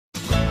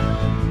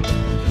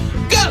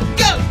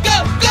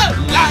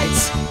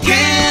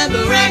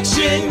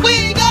action,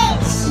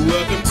 wiggles!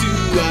 Welcome to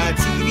our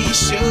TV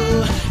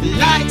show.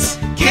 Lights,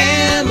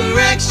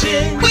 camera,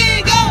 action,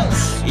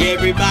 wiggles!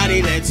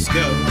 Everybody, let's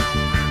go.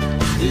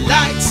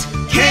 Lights,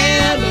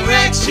 camera,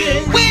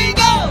 action,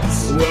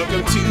 wiggles!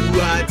 Welcome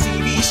to our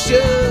TV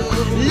show.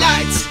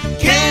 Lights,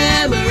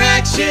 camera,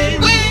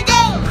 action,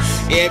 wiggles!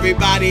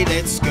 Everybody,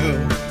 let's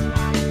go.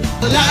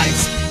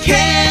 Lights,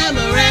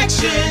 camera,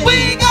 action,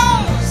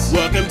 wiggles!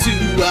 Welcome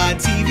to our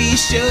TV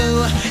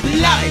show.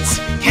 Lights,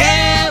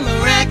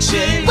 camera,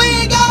 action, wiggles!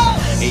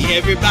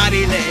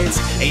 Everybody, let's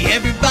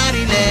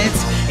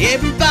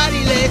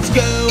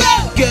go.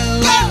 Go,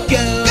 go,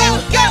 go,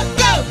 go, go,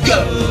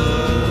 go,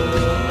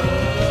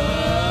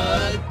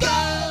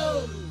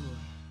 go.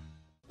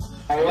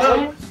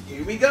 Hello,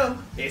 here we go.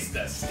 It's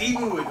the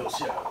Steven Wiggle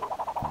Show.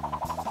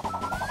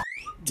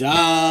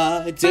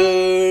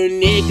 Dr.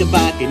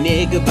 Knickerbocker,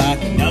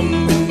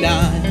 number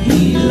 9.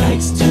 He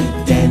likes to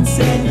dance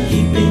and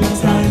keep in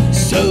time.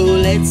 So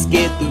let's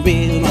get the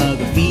rhythm of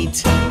the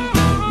feet.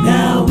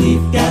 Now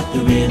we've got the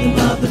rhythm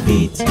of the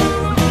feet.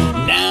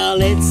 Now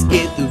let's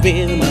get the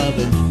rhythm of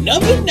the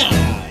number 9.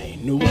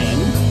 1,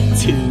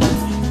 2,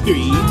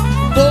 3,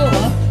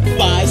 4,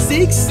 5,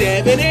 6,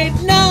 7, 8,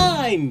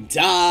 9.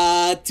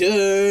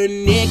 Dr.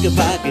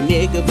 Knickerbocker,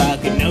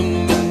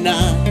 number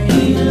 9.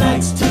 He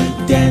likes to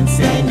dance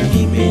and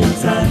keep in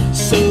time.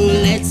 So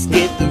let's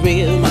get the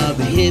rhythm of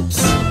the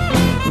hips.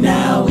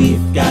 Now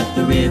we've got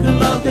the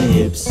rhythm of the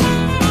hips.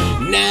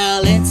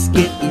 Now let's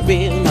get the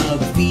rhythm of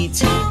the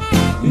feet.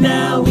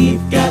 Now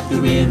we've got the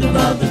rhythm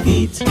of the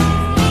feet.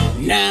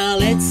 Now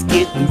let's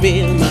get the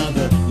rhythm of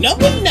the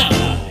number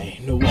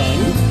 9. 1,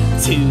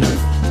 2,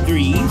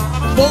 3,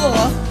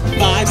 4,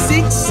 5,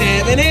 6,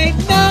 7, 8,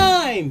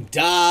 9.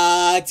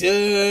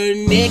 Dr.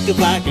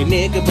 Knickerbocker,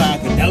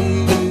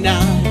 number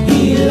 9.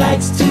 He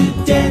likes to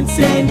dance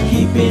and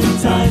keep in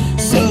time.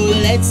 So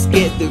let's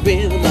get the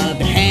rhythm of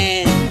the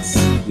hands.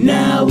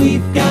 Now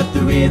we've got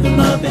the rhythm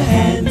of the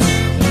hands.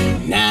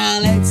 Now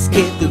let's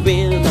get the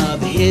rhythm of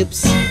the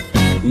hips.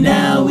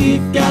 Now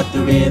we've got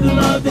the rhythm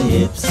of the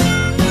hips.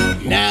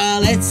 Now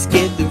let's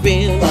get the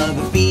rhythm of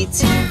the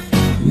feet.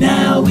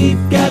 Now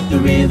we've got the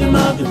rhythm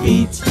of the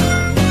feet.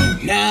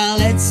 Now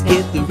let's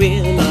get the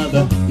rhythm of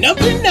the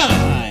number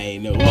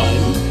 9.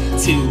 1,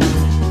 2,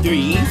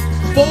 3,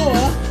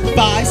 4,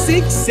 5,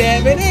 6,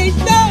 7, 8,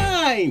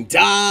 9.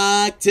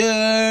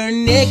 Dr.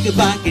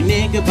 Knickerbocker,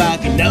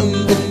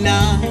 number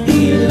 9.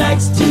 He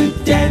likes to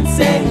dance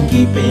and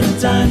keep in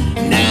time.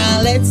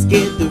 Now let's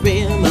get the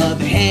rhythm of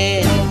the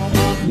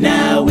hand.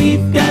 Now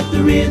we've got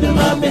the rhythm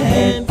of the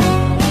hand.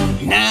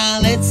 Now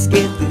let's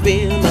get the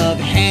rhythm of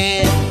the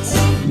hands.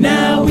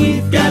 Now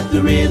we've got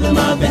the rhythm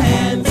of the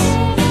hands.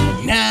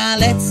 Now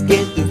let's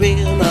get the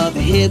rhythm of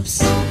the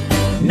hips.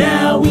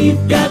 Now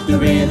we've got the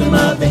rhythm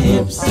of the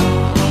hips.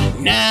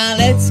 Now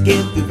let's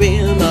get the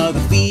rhythm of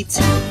the feet.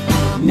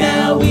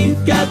 Now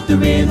we've got the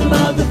rhythm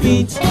of the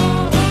feet.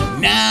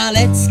 Now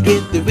let's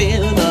get the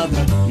rhythm of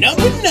the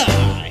number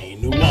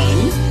 9.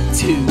 1,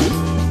 2,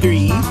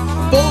 3,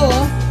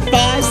 4,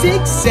 5,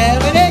 6,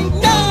 7, 8,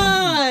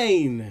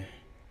 9.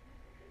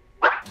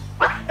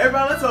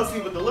 Everybody, let's all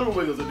see what the little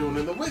Wiggles are doing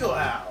in the Wiggle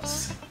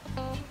House.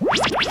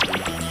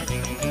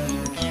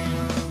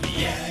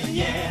 Yeah,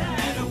 yeah,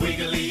 and a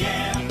wiggly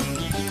yeah.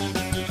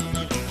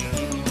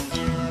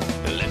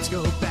 Let's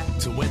go back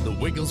to when the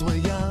Wiggles were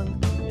young.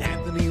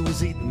 Anthony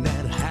was eating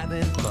and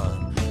having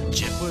fun.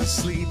 Chip was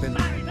sleeping.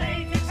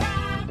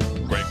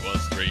 Greg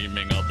was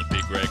dreaming of the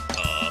big red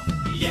car.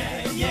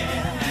 Yeah,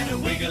 yeah, and a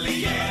wiggly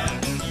yeah.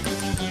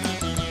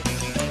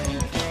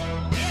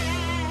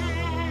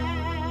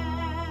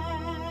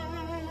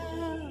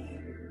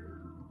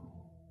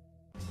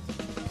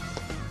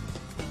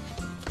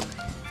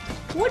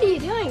 What are you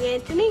doing,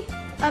 Anthony?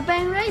 I've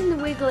been reading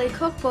the Wiggly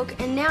cookbook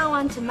and now I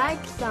want to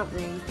make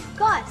something.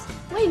 Guys,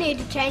 we need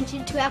to change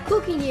into our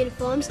cooking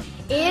uniforms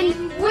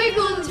in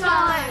Wiggle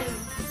time!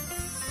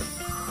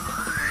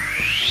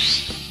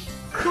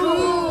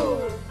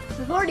 Cool!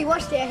 We've already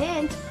washed our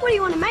hands. What do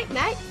you want to make,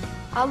 mate?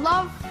 I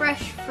love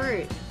fresh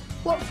fruit.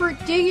 What fruit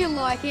do you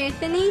like,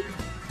 Anthony?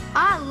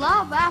 I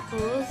love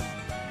apples.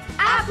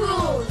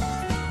 Apples!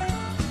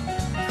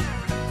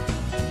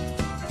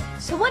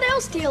 So what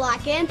else do you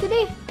like,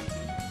 Anthony?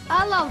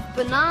 I love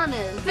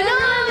bananas.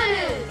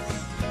 Bananas!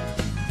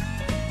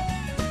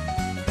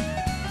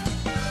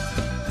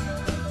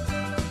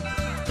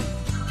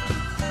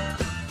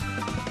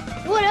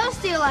 What else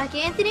do you like,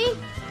 Anthony?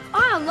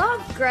 I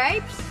love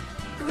grapes.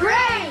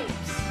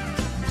 Grapes!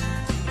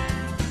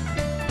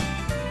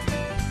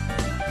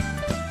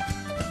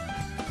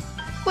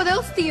 What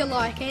else do you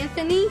like,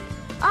 Anthony?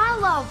 I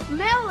love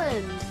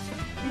melons.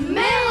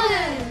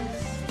 Melons!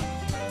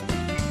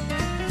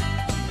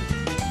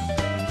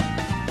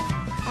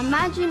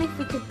 Imagine if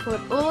we could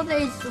put all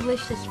these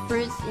delicious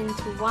fruits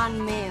into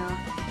one meal.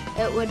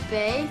 It would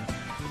be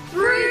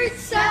fruit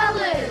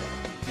salad!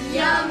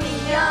 Yummy,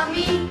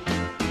 yummy!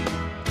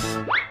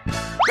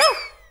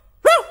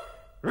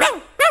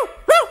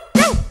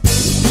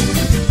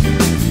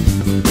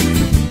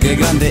 Qué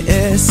grande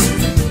es,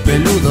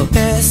 peludo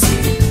es,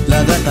 la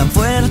ladra tan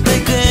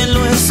fuerte que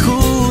lo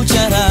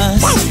escucharás.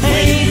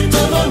 Hey,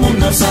 todo el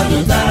mundo a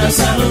saludar,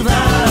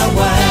 a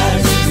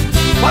Wags.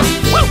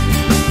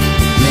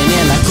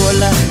 Menea la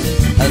cola,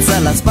 alza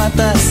las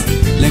patas,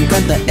 le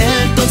encanta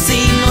el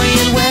tocino y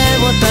el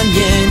huevo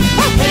también.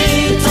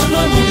 Hey,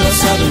 todo el mundo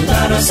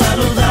a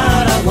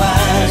saludar, a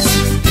Wags.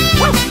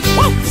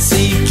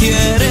 Si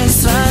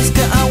quieres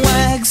rasca a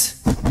Wags,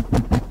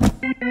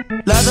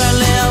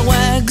 ládrale a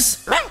Wags.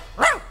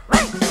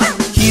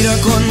 Gira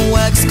con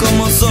Wags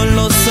como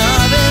solo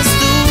sabes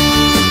tú.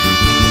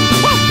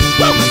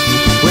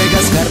 Juega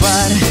a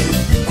escarbar,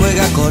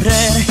 juega a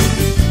correr,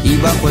 y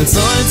bajo el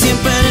sol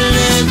siempre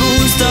le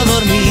gusta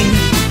dormir.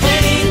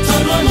 Hey,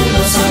 todo el mundo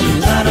a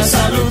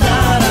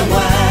saludar, a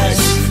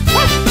Wags.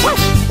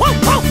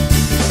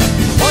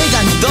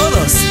 Oigan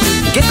todos,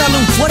 ¿qué tal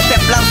un fuerte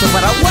aplauso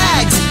para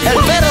Wags, el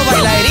perro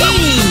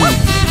bailarín?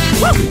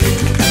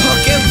 ¡Oh,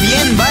 qué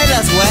bien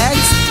bailas,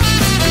 Wags!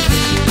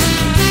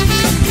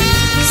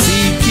 Si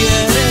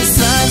quieres,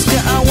 rasca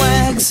a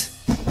Wags,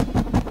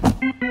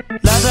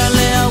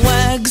 ládrale a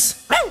Wags.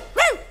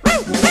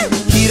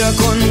 Gira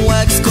con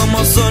Wags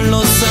como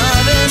solo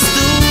sabes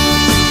tú.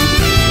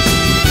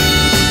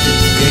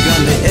 Qué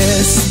grande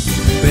es,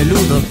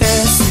 peludo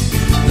es,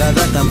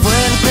 ladra tan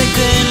fuerte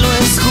que lo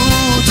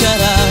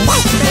escucharás.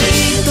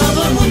 Hey, todo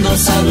el mundo a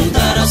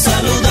saludar,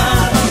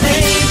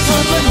 hey,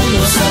 todo el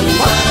mundo a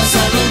saludar,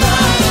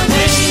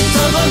 hey,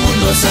 todo el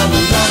mundo a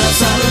saludar,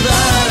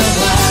 a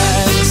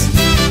Wags.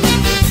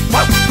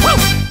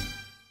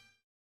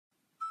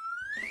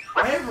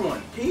 Hey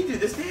everyone, can you do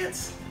this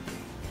dance?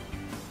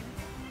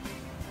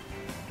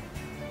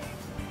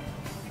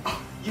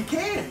 Oh, you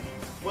can?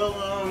 Well,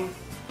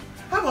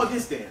 how about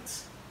this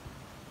dance?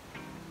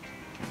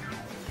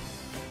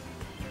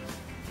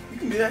 You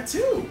can do that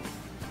too.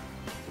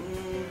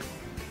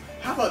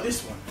 How about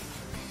this one?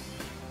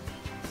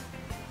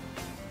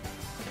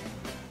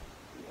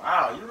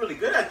 Wow, you're really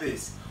good at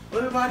this.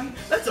 Well, everybody,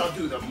 let's all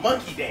do the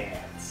monkey dance.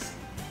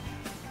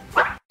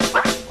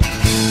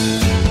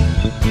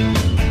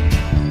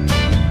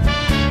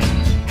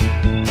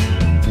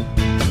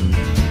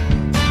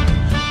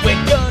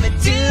 We're gonna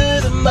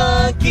do the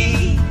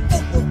monkey.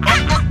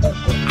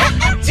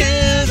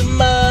 Do the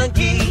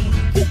monkey.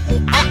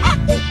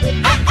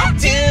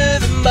 Do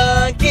the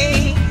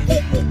monkey.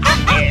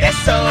 Yeah,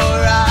 that's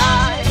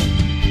alright.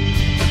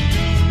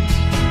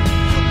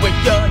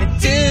 We're gonna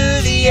do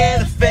the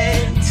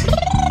elephant.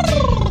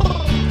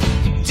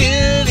 Do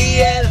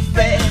the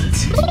elephant.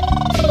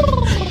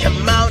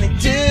 Come on and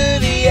do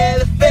the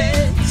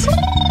elephant.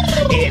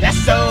 Yeah,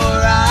 that's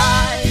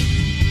alright.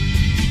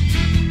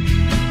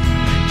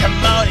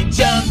 Come on and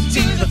jump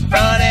to the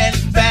front and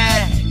the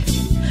back.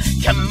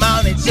 Come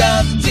on and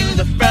jump to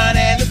the front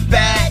and the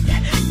back.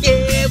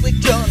 Yeah, we're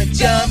gonna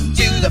jump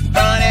to the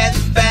front and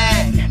the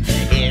back.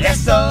 Yeah,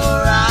 that's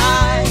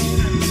alright.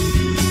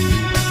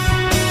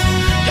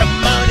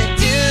 Come on and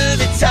do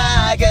the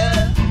tiger.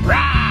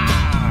 Rawr.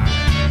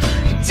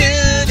 Do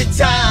the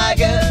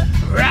tiger.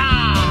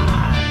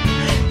 Rawr.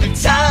 The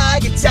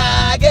tiger,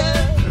 tiger.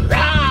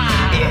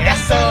 Rawr. Yeah,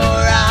 that's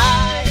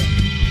alright.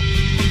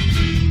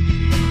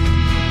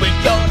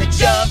 We're gonna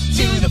jump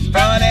to the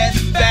front and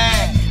the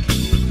back.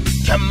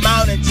 Come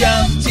on and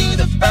jump to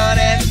the front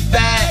and the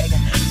back.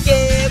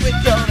 Yeah,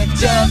 we're gonna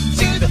jump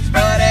to the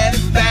front and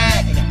the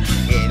back.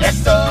 Yeah,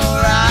 that's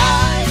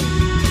alright.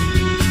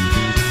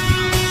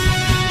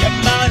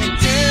 Come on and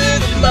do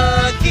the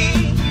monkey.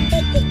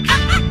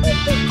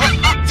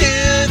 Do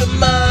the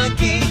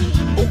monkey.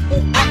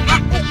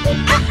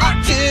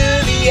 Do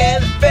the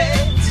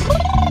elephant.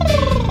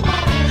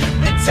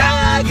 The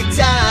tiger,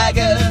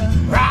 tiger.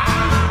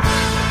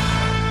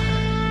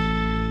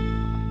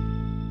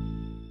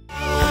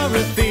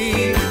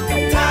 Dorothy,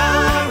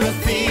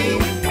 Dorothy,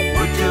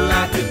 would you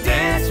like to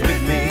dance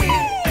with me?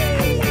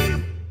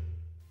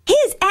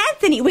 Here's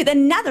Anthony with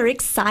another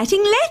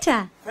exciting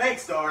letter.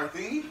 Thanks,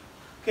 Dorothy.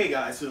 Okay,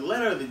 guys, so the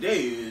letter of the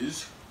day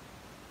is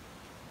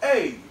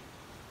A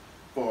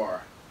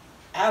for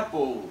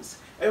apples.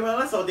 Everyone,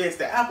 let's all dance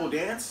the apple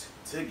dance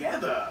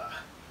together.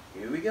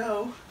 Here we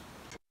go.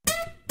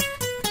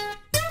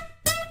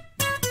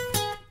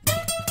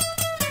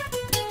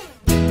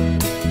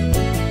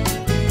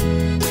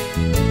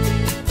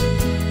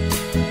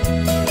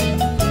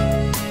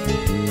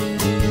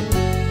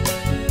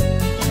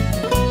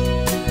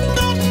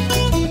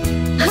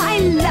 I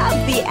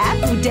love the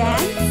apple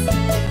dance.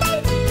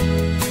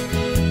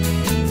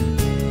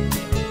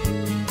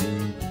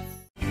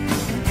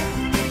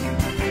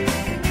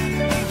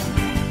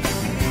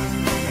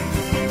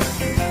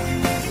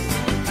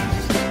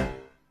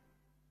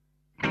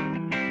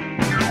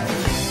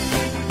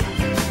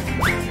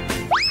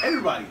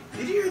 Everybody,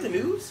 did you hear the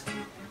news?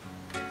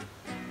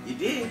 You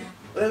did?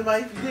 Well,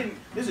 everybody, if you didn't,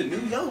 there's a new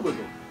yellow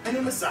wiggle. Her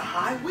name is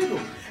Tsehay Wiggle.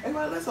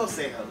 Everybody, let's all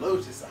say hello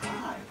to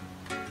Tsehay.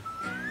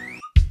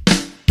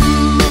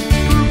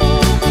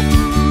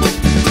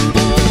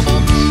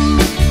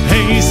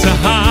 Hey,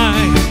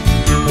 Tsehay,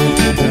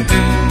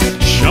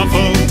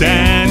 shuffle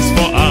dance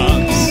for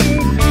us.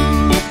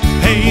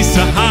 Hey,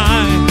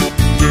 Tsehay,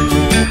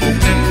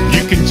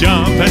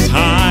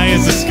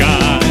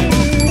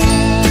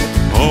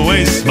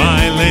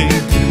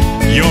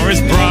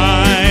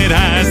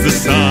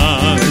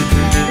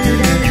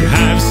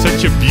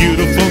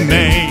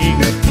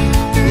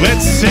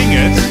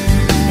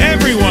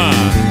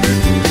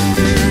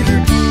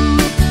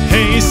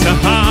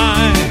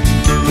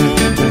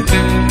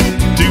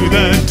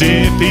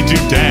 Dorothy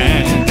do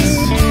dance.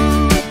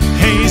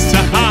 Hey,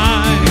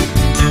 Tsehay,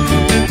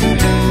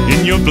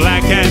 in your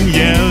black and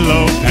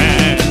yellow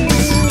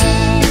pants,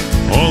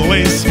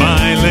 always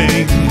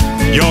smiling,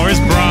 you're as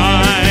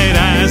bright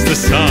as the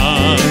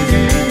sun.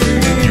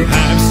 You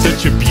have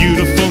such a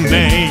beautiful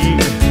name,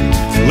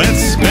 let's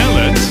spell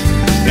it,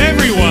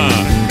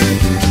 everyone.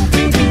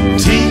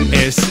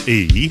 Tsehay,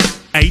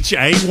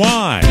 Tsehay,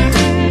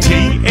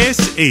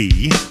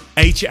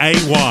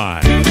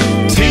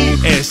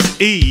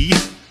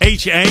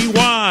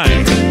 Tsehay,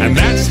 and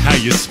that's how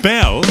you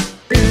spell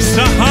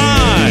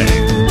Tsehay.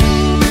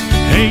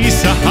 Hey,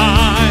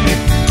 Tsehay,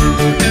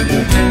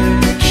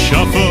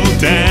 shuffle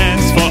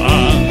dance for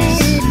us.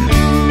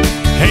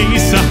 Hey,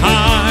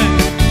 Tsehay,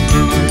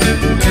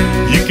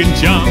 you can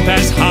jump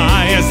as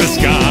high as the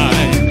sky.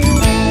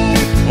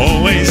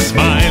 Always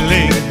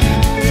smiling,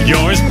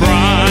 you're as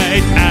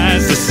bright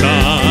as the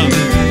sun.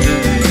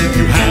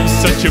 You have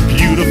such a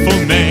beautiful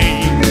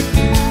name,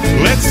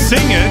 let's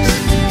sing it,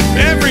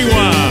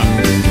 everyone.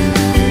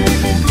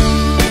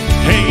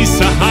 Hey,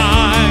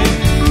 Tsehay,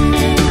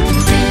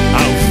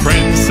 our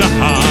friend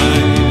Tsehay.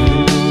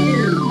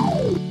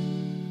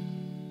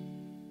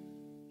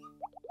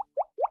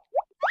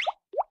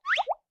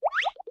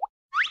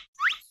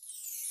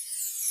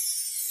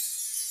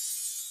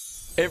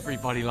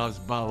 Everybody loves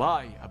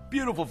ballet, a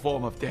beautiful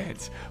form of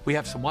dance. We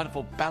have some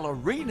wonderful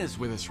ballerinas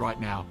with us right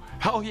now.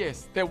 Oh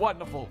yes, they're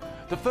wonderful.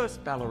 The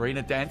first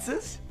ballerina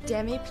dances.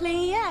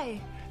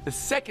 Demi-plie. The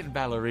second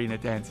ballerina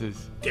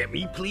dances.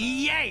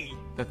 Demi-plie.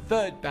 The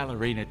third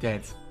ballerina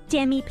dance.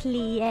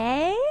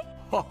 Demi-plie.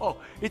 Oh,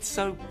 it's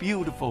so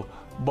beautiful.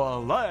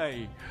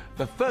 Ballet.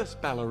 The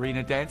first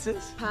ballerina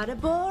dances. Pas de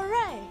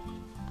bourrée.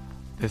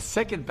 The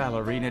second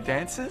ballerina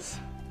dances.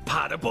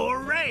 Pas de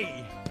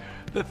bourrée.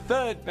 The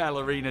third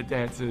ballerina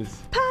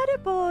dances. Pas de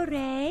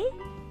bourrée.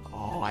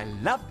 Oh, I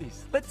love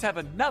this. Let's have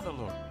another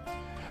look.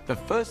 The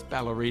first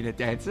ballerina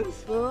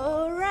dances.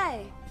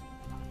 Bourrée.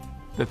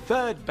 The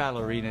third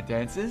ballerina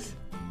dances.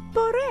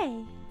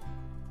 Bourrée.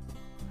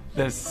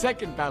 The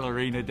second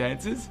ballerina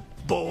dances.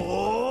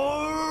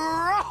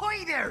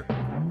 Boy there.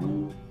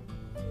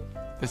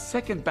 The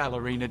second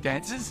ballerina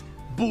dances.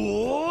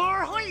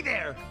 Boy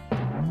there.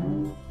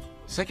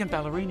 Second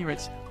ballerina,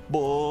 it's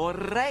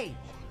bourrée.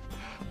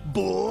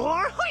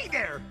 Boy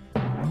there.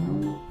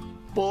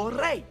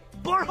 Bourrée.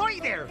 Boy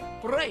there.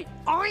 Bourrée.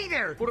 Oi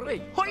there. Bourrée.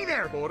 Hoy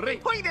there.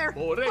 Bourrée. Hoy there.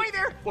 Bourrée. Hoy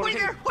there. Hoy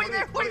there. Hoy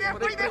there. Hoy there.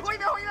 Hoy there. Hoy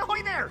there.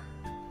 Hoy there.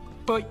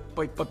 Boy,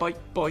 boy, boy, boy,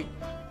 boy.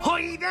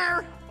 Hoy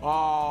there.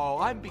 Oh,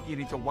 I'm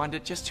beginning to wonder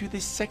just who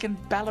this second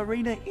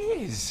ballerina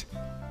is.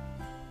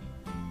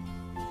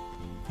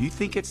 You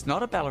think it's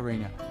not a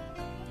ballerina?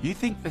 You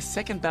think the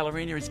second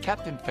ballerina is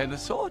Captain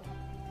Feathersword?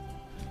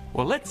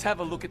 Well, let's have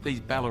a look at these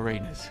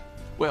ballerinas.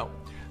 Well,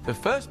 the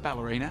first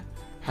ballerina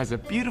has a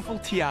beautiful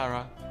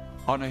tiara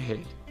on her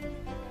head.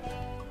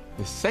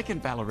 The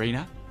second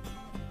ballerina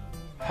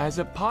has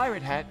a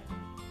pirate hat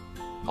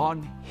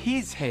on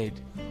his head.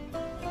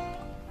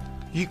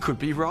 You could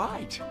be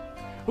right.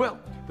 Well,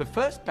 the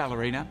first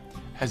ballerina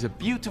has a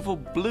beautiful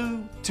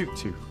blue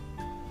tutu.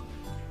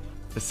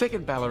 The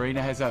second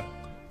ballerina has a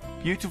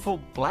beautiful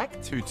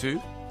black tutu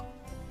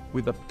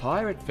with a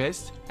pirate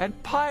vest and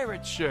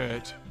pirate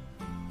shirt.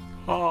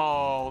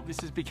 Oh,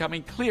 this is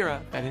becoming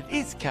clearer that it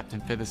is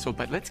Captain Feathersword,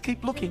 but let's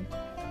keep looking.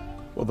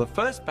 Well, the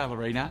first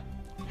ballerina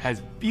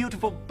has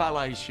beautiful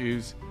ballet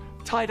shoes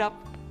tied up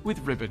with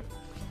ribbon.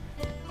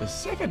 The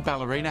second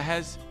ballerina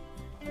has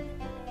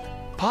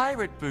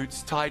pirate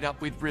boots tied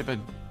up with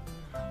ribbon.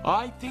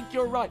 I think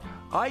you're right.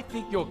 I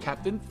think you're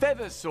Captain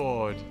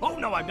Feathersword. Oh,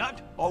 no, I'm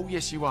not. Oh,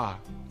 yes, you are.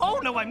 Oh,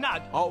 no, I'm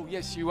not. Oh,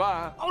 yes, you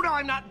are. Oh, no,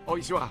 I'm not. Oh,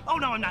 yes, you are. Oh,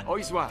 no, I'm not. Oh,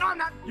 yes, you are. No, I'm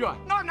not. You are.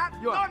 No, I'm not.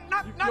 You No, are. I'm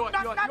not. You No, are.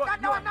 no, You are. no, You no, are.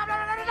 no, I'm not. No,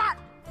 no, no, no, no.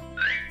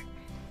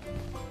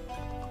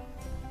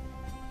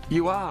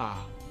 You are.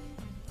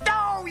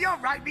 No, you're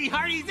right, me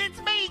hearties. It's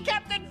me,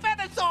 Captain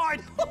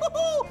Feathersword.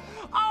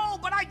 Oh,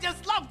 but I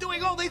just love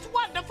doing all this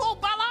wonderful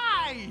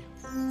ballet.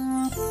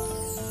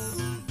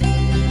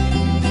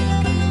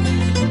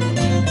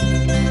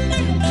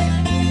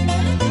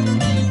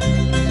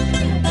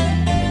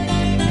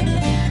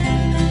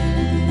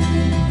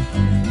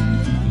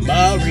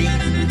 Maury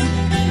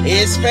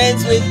is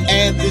friends with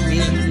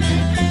Anthony,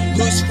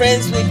 who's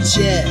friends with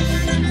Jeff,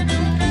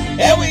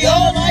 and we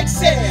all like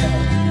Sam.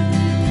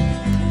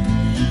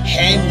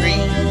 Henry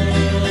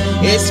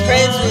is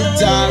friends with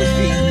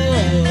Dorothy,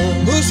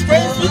 who's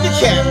friends with the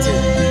captain,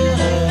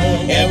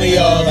 and we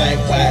all like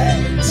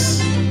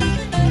Wax.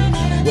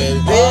 Well,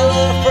 there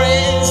are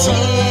friends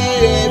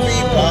here,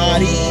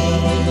 everybody,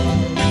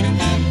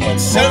 but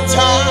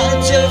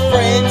sometimes your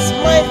friends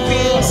might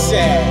feel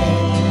sad.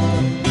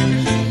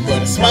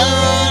 But a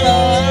smile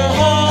or a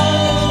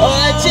heart or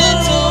a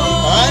gentle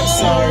I'm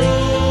sorry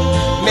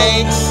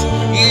makes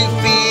you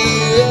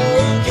feel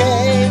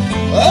okay.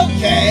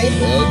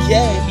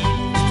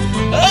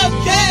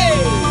 Okay.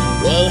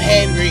 Well,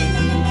 Henry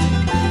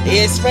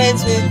is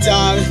friends with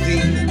Dorothy,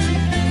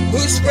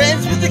 who's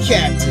friends with the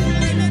captain,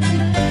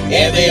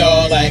 and they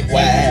all like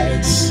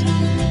Wax.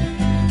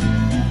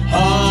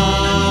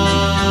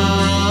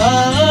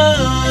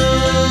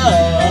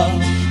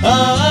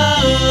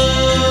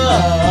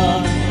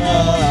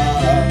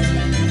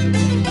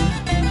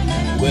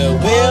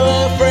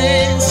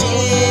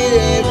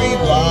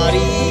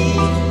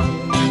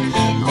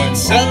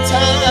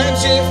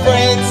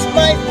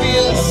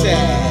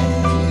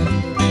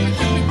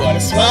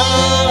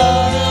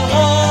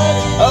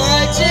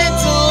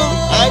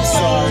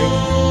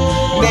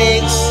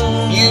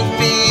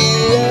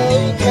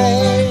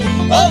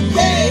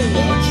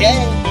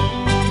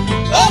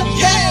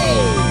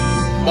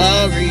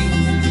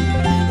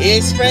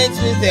 is friends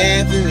with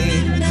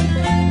Anthony,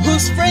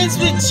 who's friends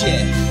with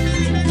Jeff,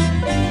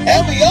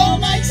 and we all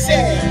like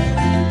Sam.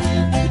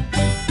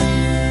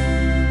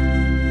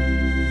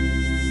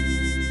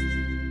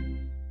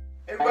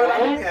 Everybody, I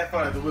hope you had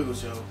fun at the Wiggle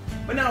Show,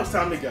 but now it's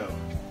time to go.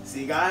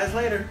 See you guys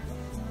later.